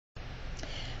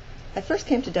I first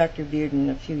came to Dr. Bearden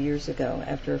a few years ago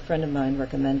after a friend of mine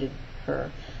recommended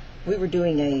her. We were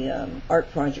doing a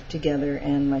art project together,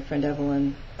 and my friend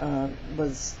Evelyn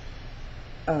was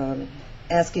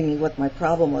asking me what my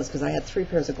problem was, because I had 3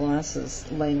 pairs of glasses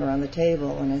laying around the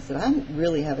table, and I said, I'm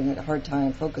really having a hard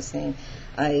time focusing.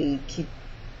 I keep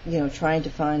trying to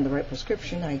find the right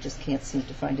prescription. I just can't seem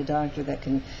to find a doctor that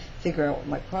can figure out what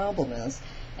my problem is.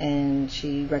 And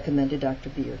she recommended Dr.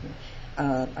 Bearden.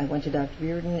 I went to Dr.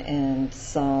 Bearden and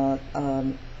saw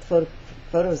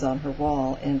photos on her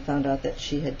wall and found out that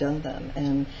she had done them.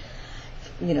 And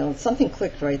something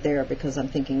clicked right there, because I'm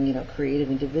thinking, creative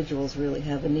individuals really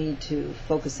have a need to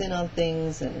focus in on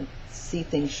things and see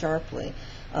things sharply.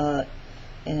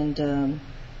 And I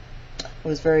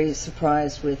was very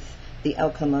surprised with the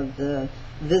outcome of the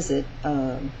visit.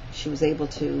 She was able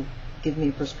to give me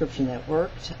a prescription that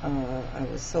worked. I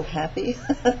was so happy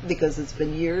because it's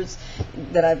been years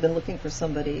that I've been looking for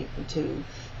somebody to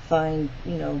find,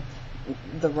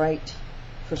 the right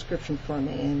prescription for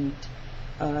me.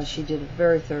 And she did a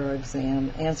very thorough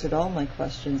exam, answered all my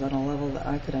questions on a level that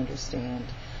I could understand.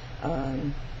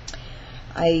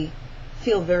 I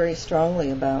feel very strongly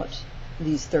about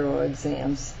these thorough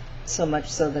exams, so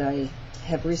much so that I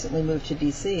have recently moved to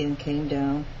D.C. and came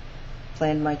down,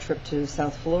 planned my trip to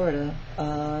South Florida,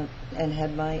 and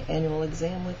had my annual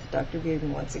exam with Dr. Bearden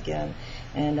once again.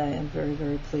 And I am very,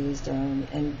 very pleased.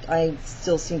 And I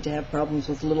still seem to have problems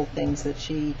with little things that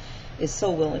she is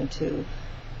so willing to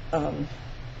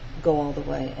go all the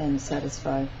way and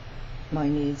satisfy my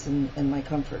needs and my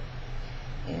comfort.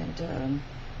 And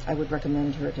I would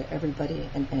recommend her to everybody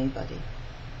and anybody.